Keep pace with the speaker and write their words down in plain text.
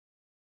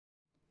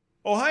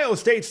Ohio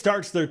State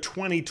starts their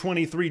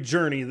 2023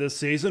 journey this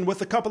season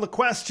with a couple of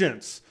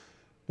questions.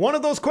 One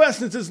of those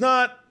questions is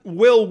not,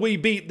 will we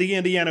beat the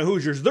Indiana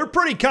Hoosiers? They're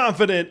pretty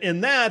confident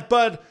in that,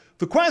 but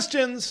the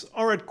questions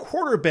are at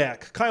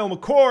quarterback. Kyle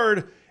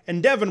McCord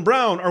and Devin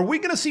Brown. Are we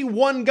going to see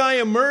one guy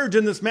emerge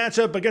in this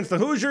matchup against the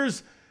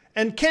Hoosiers?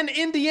 And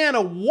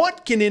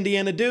what can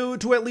Indiana do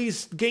to at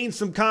least gain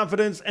some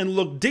confidence and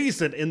look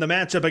decent in the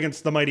matchup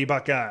against the mighty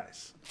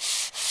Buckeyes?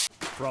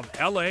 From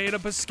LA to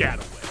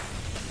Piscataway,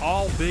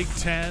 all Big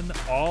Ten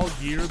all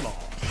year long.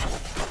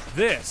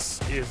 This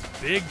is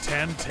Big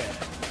Ten 10.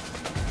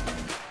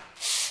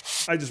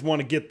 I just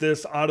want to get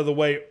this out of the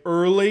way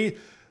early.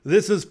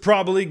 This is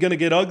probably going to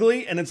get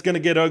ugly, and it's going to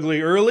get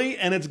ugly early,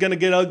 and it's going to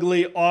get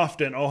ugly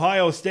often.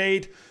 Ohio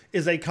State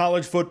is a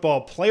college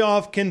football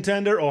playoff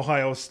contender.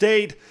 Ohio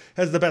State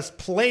has the best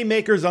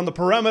playmakers on the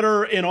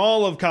perimeter in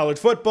all of college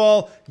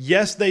football.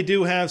 Yes, they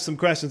do have some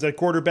questions at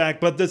quarterback,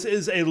 but this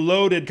is a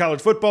loaded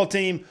college football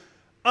team.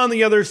 On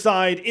the other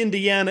side,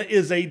 Indiana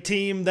is a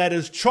team that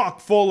is chock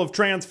full of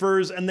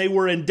transfers, and they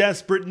were in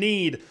desperate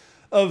need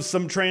of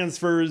some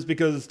transfers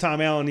because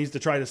Tom Allen needs to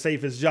try to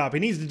save his job. He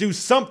needs to do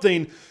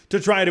something to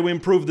try to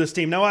improve this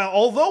team. Now,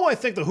 although I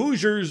think the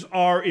Hoosiers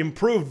are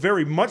improved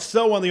very much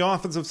so on the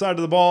offensive side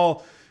of the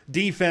ball,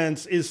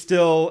 defense is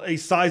still a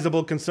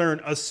sizable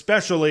concern,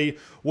 especially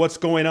what's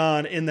going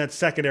on in that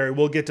secondary.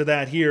 We'll get to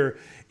that here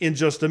in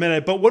just a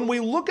minute. But when we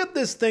look at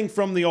this thing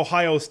from the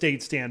Ohio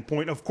State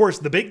standpoint, of course,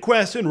 the big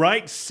question,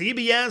 right?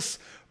 CBS,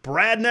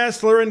 Brad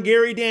Nessler and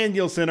Gary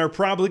Danielson are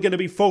probably going to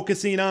be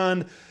focusing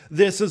on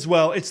this as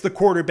well. It's the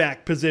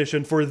quarterback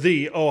position for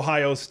the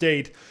Ohio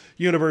State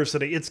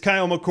University. It's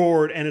Kyle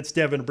McCord and it's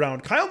Devin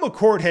Brown. Kyle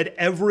McCord had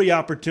every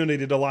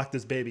opportunity to lock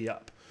this baby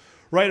up,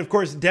 right? Of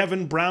course,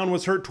 Devin Brown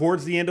was hurt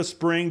towards the end of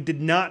spring,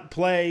 did not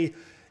play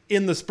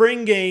in the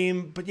spring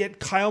game, but yet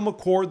Kyle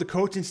McCord, the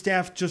coaching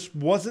staff, just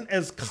wasn't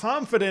as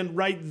confident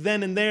right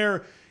then and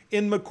there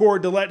in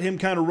McCord to let him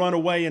kind of run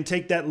away and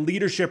take that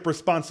leadership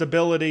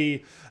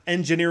responsibility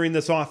engineering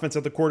this offense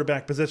at the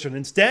quarterback position.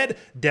 Instead,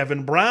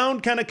 Devin Brown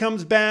kind of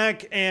comes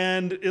back,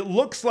 and it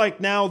looks like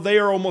now they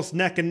are almost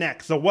neck and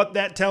neck. So what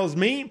that tells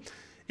me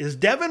is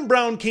Devin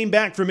Brown came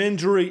back from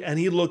injury, and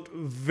he looked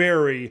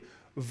very,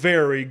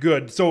 very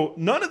good. So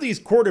none of these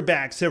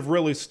quarterbacks have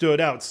really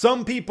stood out.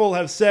 Some people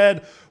have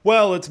said,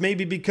 well, it's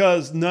maybe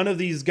because none of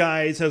these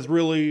guys has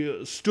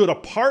really stood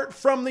apart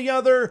from the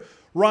other.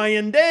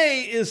 Ryan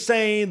Day is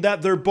saying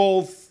that they're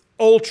both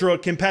ultra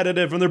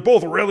competitive and they're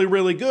both really,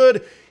 really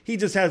good. He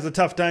just has a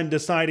tough time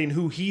deciding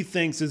who he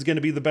thinks is going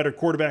to be the better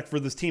quarterback for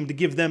this team to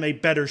give them a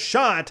better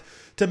shot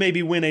to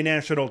maybe win a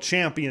national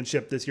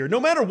championship this year.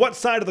 No matter what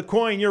side of the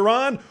coin you're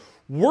on,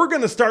 we're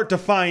going to start to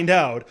find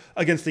out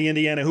against the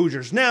Indiana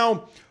Hoosiers.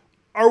 Now,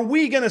 are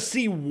we going to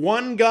see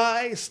one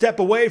guy step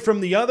away from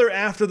the other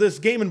after this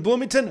game in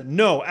Bloomington?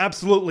 No,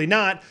 absolutely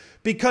not.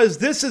 Because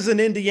this is an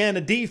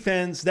Indiana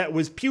defense that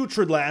was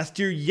putrid last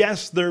year.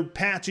 Yes, they're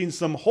patching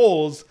some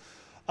holes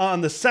on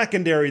the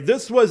secondary.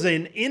 This was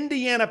an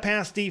Indiana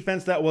pass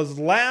defense that was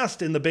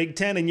last in the Big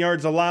Ten in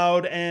yards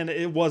allowed, and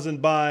it wasn't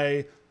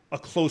by a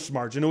close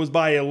margin. It was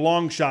by a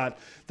long shot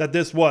that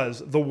this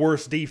was the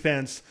worst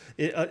defense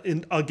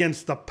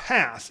against the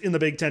pass in the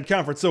Big Ten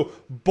Conference. So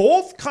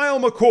both Kyle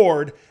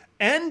McCord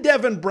and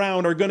Devin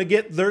Brown are going to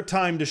get their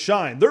time to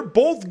shine. They're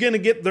both going to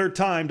get their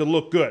time to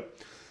look good.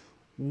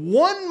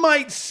 One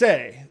might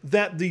say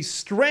that the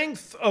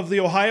strength of the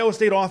Ohio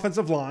State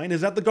offensive line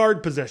is at the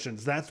guard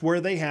positions. That's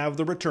where they have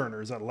the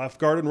returners. At left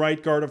guard and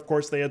right guard, of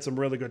course, they had some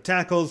really good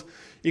tackles.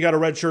 You got a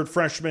redshirt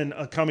freshman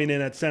coming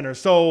in at center.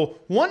 So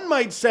one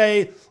might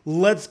say,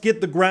 let's get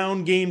the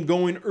ground game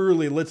going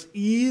early. Let's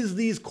ease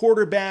these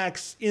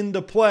quarterbacks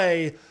into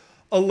play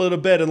a little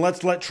bit, and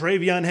let's let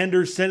Travion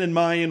Henderson and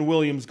Mayan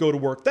Williams go to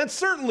work. That's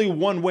certainly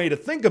one way to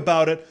think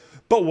about it.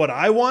 But what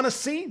I want to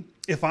see,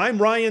 if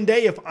I'm Ryan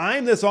Day, if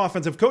I'm this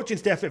offensive coaching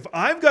staff, if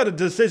I've got a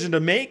decision to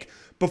make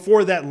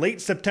before that late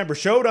September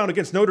showdown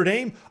against Notre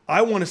Dame,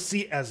 I want to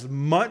see as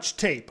much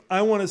tape.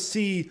 I want to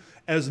see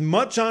as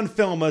much on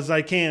film as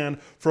I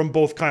can from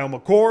both Kyle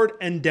McCord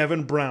and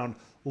Devin Brown.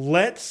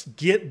 Let's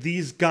get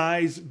these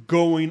guys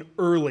going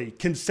early.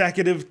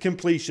 Consecutive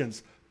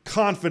completions,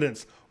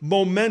 confidence,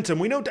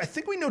 momentum. I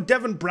think we know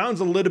Devin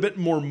Brown's a little bit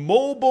more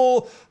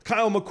mobile.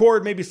 Kyle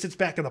McCord maybe sits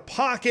back in the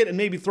pocket and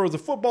maybe throws the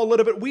football a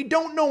little bit. We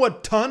don't know a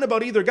ton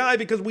about either guy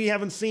because we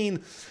haven't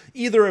seen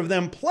either of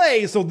them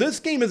play. So this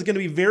game is going to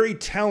be very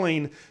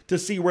telling to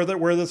see where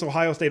this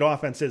Ohio State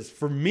offense is.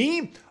 For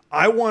me,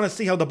 I want to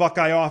see how the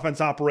Buckeye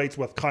offense operates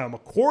with Kyle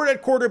McCord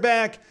at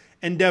quarterback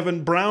and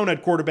Devin Brown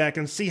at quarterback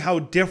and see how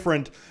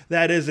different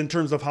that is in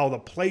terms of how the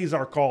plays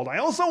are called. I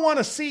also want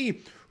to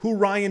see who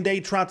Ryan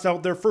Day trots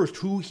out there first,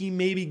 who he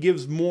maybe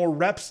gives more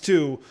reps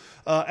to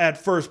at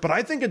first. But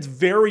I think it's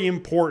very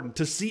important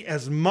to see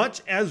as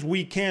much as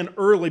we can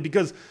early,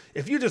 because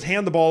if you just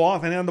hand the ball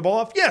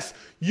off, yes,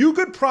 you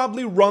could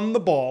probably run the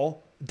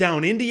ball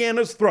down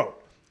Indiana's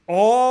throat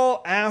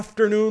all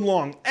afternoon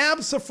long.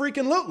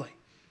 Abso-freaking-lutely.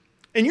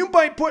 And you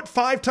might put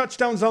 5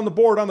 touchdowns on the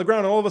board on the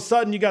ground, and all of a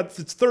sudden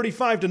it's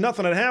 35-0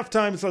 at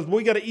halftime. It says, well,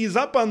 we got to ease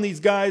up on these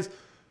guys.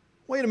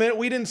 Wait a minute,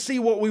 we didn't see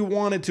what we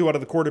wanted to out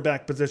of the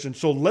quarterback position.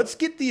 So let's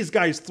get these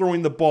guys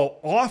throwing the ball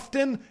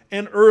often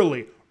and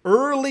early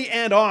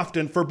and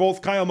often for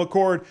both Kyle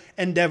McCord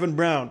and Devin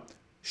Brown.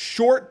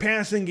 Short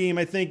passing game,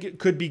 I think,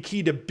 could be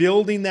key to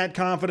building that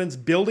confidence,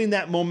 building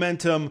that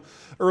momentum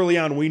early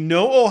on. We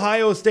know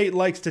Ohio State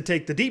likes to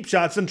take the deep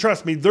shots, and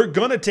trust me, they're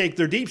going to take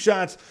their deep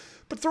shots,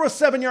 but throw a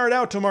 7-yard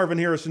out to Marvin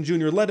Harrison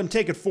Jr., let him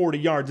take it 40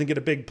 yards and get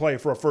a big play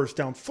for a first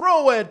down.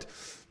 Throw it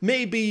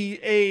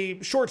maybe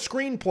a short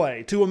screen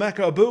play to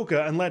Emeka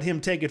Egbuka and let him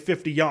take it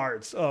 50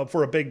 yards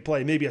for a big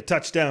play, maybe a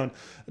touchdown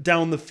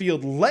down the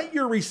field. Let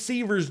your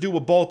receivers do a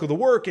bulk of the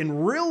work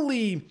and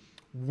really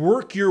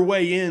work your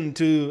way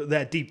into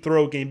that deep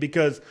throw game,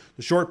 because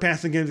the short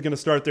passing game is going to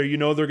start there. You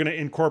know they're going to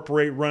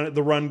incorporate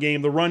the run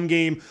game. The run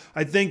game,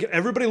 I think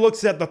everybody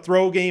looks at the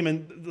throw game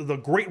and the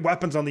great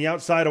weapons on the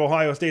outside of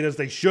Ohio State, as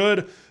they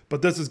should,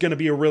 but this is going to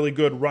be a really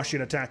good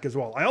rushing attack as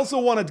well. I also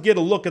wanted to get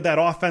a look at that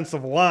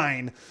offensive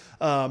line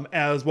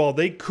as well.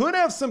 They could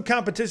have some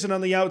competition on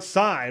the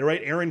outside,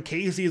 right? Aaron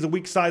Casey is a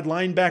weak side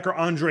linebacker.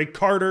 Andre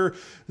Carter,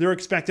 they're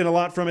expecting a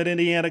lot from it.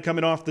 Indiana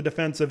coming off the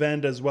defensive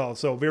end as well.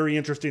 So very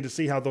interesting to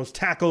see how those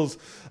tackles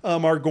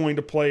are going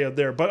to play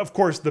there. But of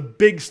course, the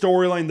big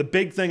storyline, the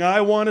big thing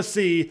I want to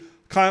see,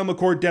 Kyle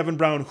McCord, Devin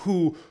Brown,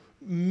 who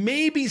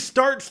maybe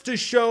starts to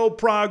show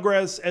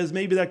progress as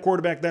maybe that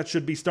quarterback that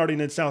should be starting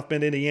in South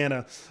Bend,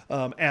 Indiana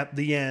at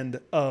the end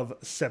of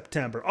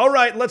September. All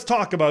right, let's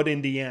talk about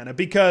Indiana,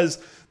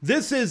 because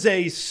this is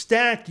a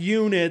stacked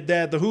unit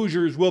that the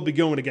Hoosiers will be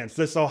going against,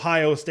 this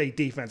Ohio State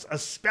defense,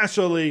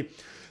 especially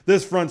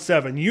this front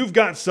seven. You've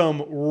got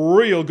some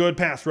real good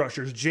pass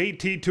rushers.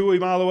 JT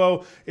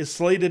Tuimoloau is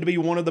slated to be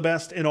one of the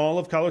best in all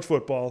of college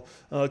football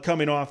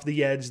coming off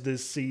the edge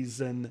this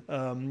season.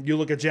 You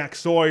look at Jack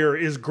Sawyer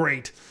is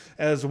great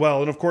as well.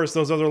 And, of course,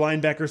 those other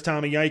linebackers,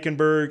 Tommy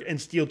Eichenberg and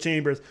Steele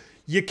Chambers.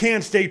 You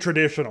can't stay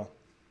traditional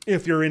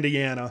if you're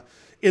Indiana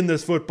in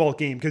this football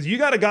game, because you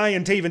got a guy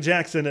in Tayven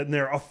Jackson in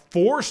there, a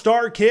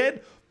 4-star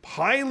kid,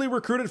 highly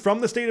recruited from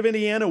the state of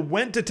Indiana,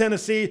 went to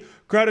Tennessee,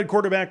 crowded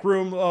quarterback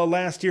room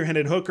last year,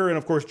 Hendon Hooker, and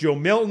of course Joe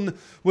Milton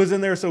was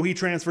in there, so he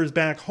transfers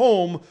back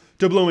home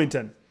to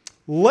Bloomington.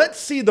 Let's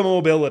see the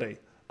mobility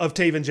of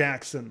Tayven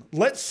Jackson.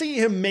 Let's see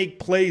him make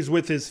plays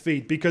with his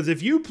feet, because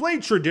if you play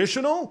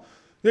traditional,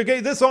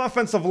 okay, this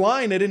offensive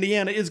line at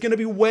Indiana is going to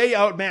be way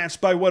outmatched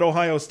by what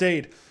Ohio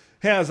State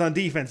has on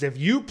defense. If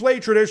you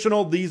play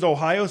traditional, these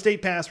Ohio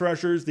State pass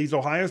rushers, these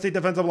Ohio State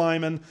defensive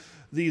linemen,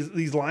 these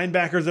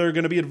linebackers that are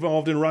going to be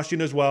involved in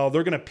rushing as well,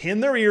 they're going to pin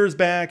their ears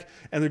back,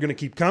 and they're going to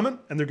keep coming,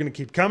 and they're going to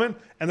keep coming,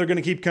 and they're going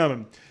to keep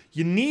coming.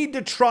 You need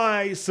to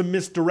try some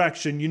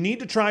misdirection. You need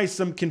to try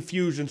some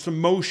confusion, some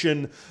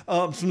motion,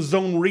 some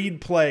zone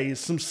read plays,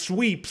 some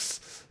sweeps,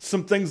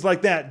 some things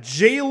like that.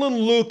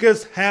 Jalen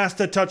Lucas has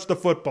to touch the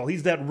football.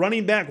 He's that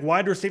running back,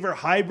 wide receiver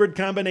hybrid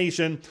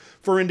combination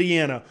for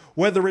Indiana.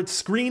 Whether it's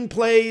screen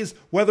plays,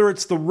 whether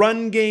it's the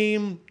run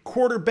game,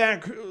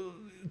 quarterback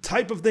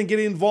type of thing,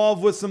 getting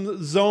involved with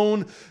some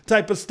zone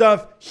type of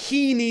stuff,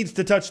 he needs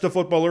to touch the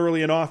football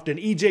early and often.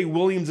 E.J.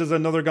 Williams is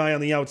another guy on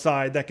the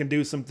outside that can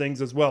do some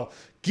things as well.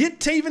 Get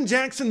Tayven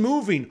Jackson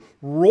moving.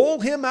 Roll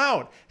him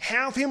out.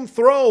 Have him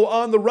throw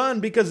on the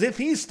run, because if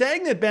he's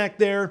stagnant back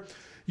there,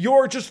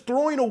 you're just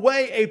throwing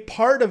away a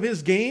part of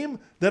his game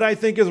that I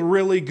think is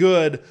really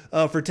good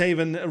for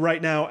Tayven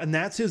right now, and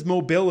that's his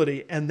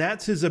mobility, and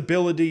that's his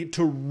ability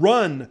to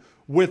run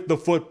with the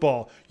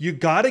football. You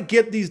got to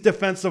get these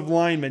defensive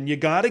linemen. You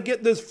got to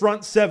get this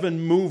front seven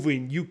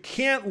moving. You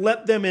can't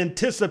let them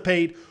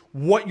anticipate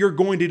what you're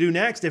going to do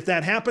next. If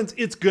that happens,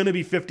 it's going to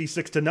be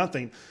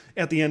 56-0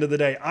 at the end of the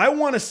day. I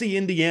want to see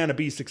Indiana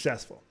be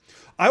successful.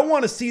 I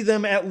want to see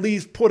them at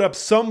least put up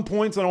some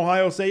points on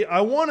Ohio State.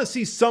 I want to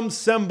see some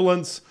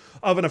semblance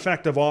of an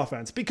effective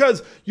offense,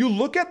 because you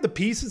look at the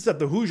pieces that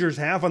the Hoosiers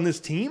have on this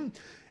team,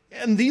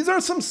 and these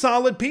are some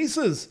solid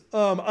pieces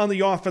on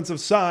the offensive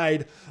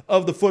side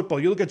of the football.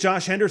 You look at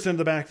Josh Henderson in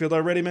the backfield. I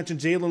already mentioned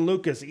Jalen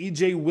Lucas,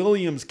 E.J.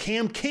 Williams,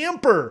 Cam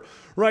Camper,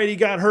 right? He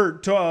got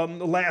hurt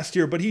last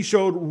year, but he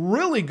showed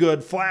really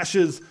good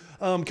flashes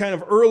kind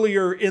of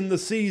earlier in the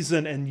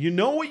season. And you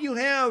know what you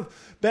have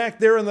back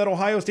there in that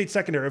Ohio State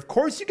secondary. Of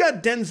course, you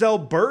got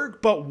Denzel Berg,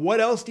 but what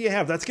else do you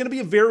have? That's going to be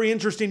a very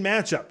interesting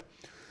matchup,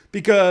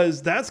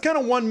 because that's kind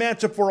of one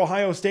matchup for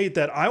Ohio State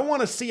that I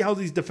want to see how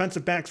these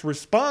defensive backs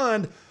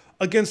respond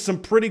against some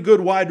pretty good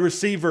wide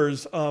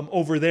receivers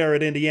over there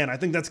at Indiana. I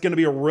think that's going to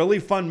be a really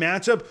fun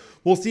matchup.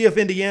 We'll see if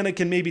Indiana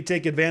can maybe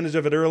take advantage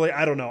of it early.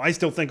 I don't know. I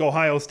still think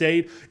Ohio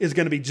State is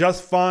going to be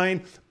just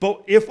fine.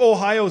 But if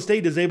Ohio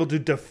State is able to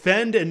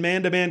defend in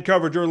man-to-man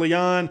coverage early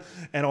on,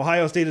 and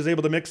Ohio State is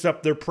able to mix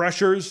up their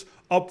pressures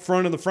up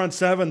front in the front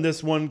seven,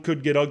 this one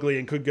could get ugly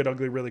and could get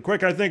ugly really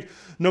quick. I think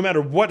no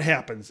matter what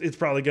happens, it's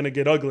probably going to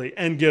get ugly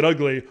and get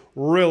ugly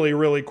really,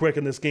 really quick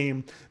in this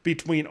game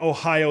between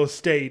Ohio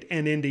State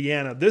and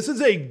Indiana. This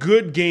is a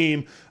good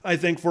game, I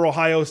think, for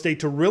Ohio State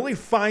to really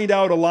find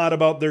out a lot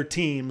about their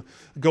team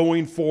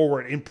going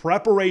forward in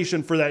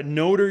preparation for that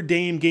Notre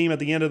Dame game at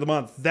the end of the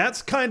month.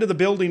 That's kind of the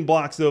building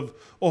blocks of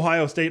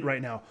Ohio State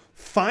right now.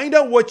 Find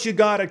out what you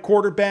got at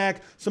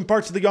quarterback, some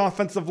parts of the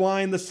offensive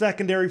line, the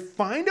secondary.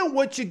 Find out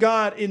what you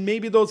got in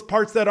maybe those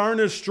parts that aren't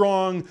as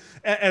strong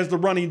as the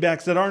running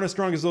backs, that aren't as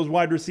strong as those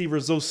wide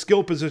receivers, those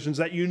skill positions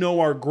that you know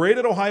are great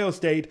at Ohio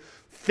State.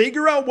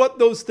 Figure out what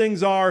those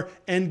things are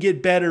and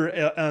get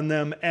better on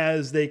them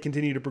as they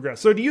continue to progress.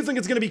 So do you think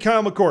it's going to be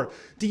Kyle McCord?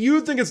 Do you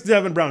think it's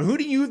Devin Brown? Who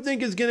do you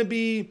think is going to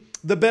be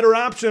the better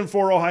option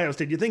for Ohio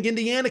State? Do you think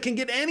Indiana can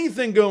get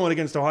anything going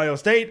against Ohio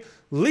State?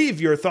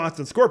 Leave your thoughts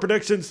and score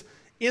predictions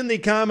in the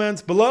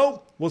comments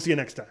below. We'll see you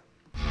next time.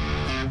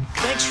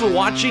 Thanks for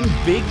watching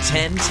Big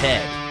Ten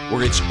Ted,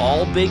 where it's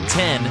all Big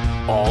Ten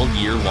all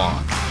year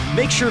long.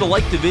 Make sure to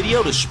like the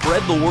video to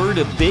spread the word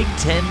of Big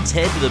Ten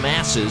Ted to the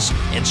masses,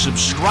 and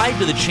subscribe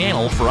to the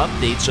channel for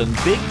updates on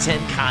Big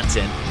Ten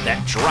content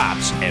that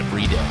drops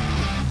every day.